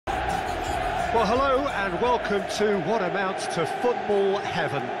Well, hello and welcome to what amounts to football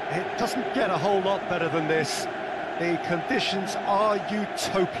heaven. It doesn't get a whole lot better than this. The conditions are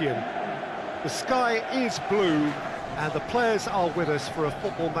utopian. The sky is blue and the players are with us for a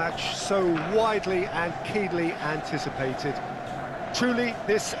football match so widely and keenly anticipated. Truly,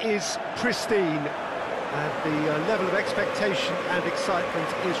 this is pristine, and the level of expectation and excitement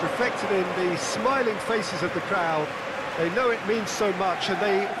is reflected in the smiling faces of the crowd. They know it means so much, and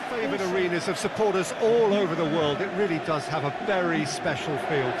they favoured arenas of supporters all over the world. It really does have a very special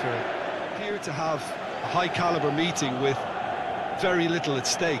feel to it. Appear to have a high-caliber meeting with very little at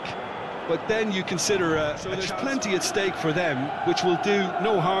stake. But then you consider there's plenty at stake for them, which will do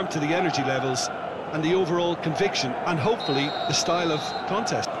no harm to the energy levels and the overall conviction, and hopefully the style of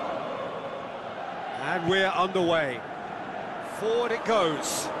contest. And we're underway. Forward it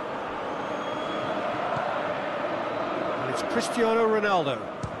goes. It's Cristiano Ronaldo.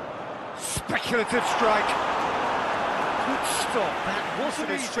 Speculative strike. Good stop. That wasn't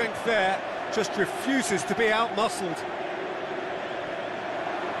his strength there. Just refuses to be out-muscled.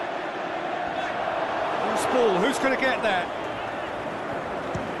 Loose ball. Who's going to get there?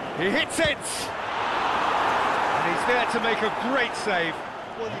 He hits it. And he's there to make a great save.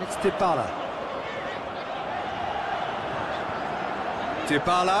 It's Dybala.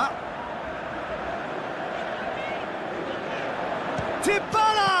 Dybala.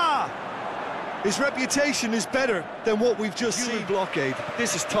 Dybala! His reputation is better than what we've just seen. Blockade.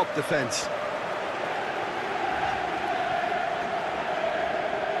 This is top defence.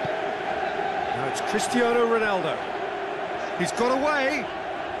 Now it's Cristiano Ronaldo. He's got away.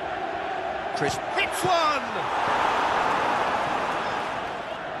 Chris hits one!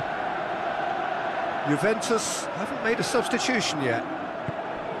 Juventus haven't made a substitution yet.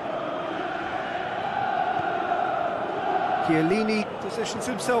 Chiellini positions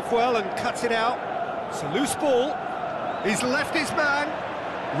himself well and cuts it out. It's a loose ball. He's left his man.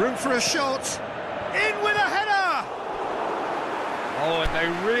 Room for a shot. In with a header! Oh, and they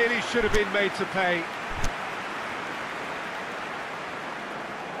really should have been made to pay.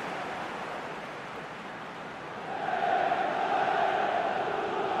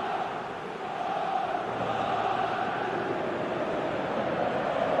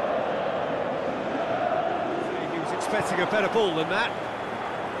 Expecting a better ball than that.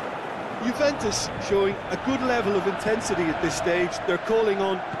 Juventus showing a good level of intensity at this stage. They're calling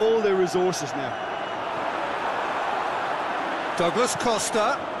on all their resources now. Douglas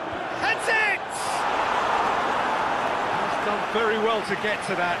Costa heads it! He's done very well to get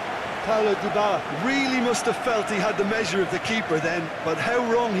to that. Paulo Dybala really must have felt he had the measure of the keeper then, but how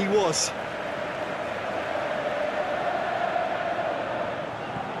wrong he was.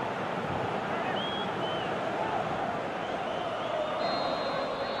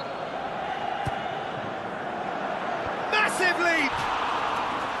 Massive leap!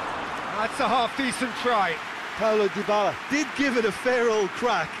 That's a half-decent try. Paulo Dybala did give it a fair old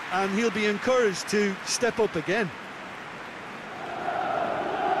crack, and he'll be encouraged to step up again.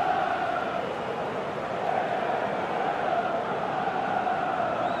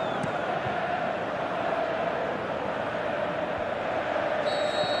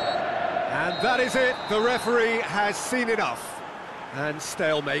 And that is it. The referee has seen enough. And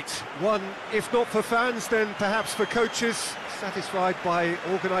stalemate. One, if not for fans, then perhaps for coaches, satisfied by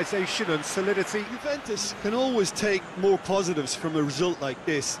organisation and solidity. Juventus can always take more positives from a result like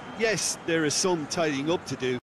this. Yes, there is some tidying up to do,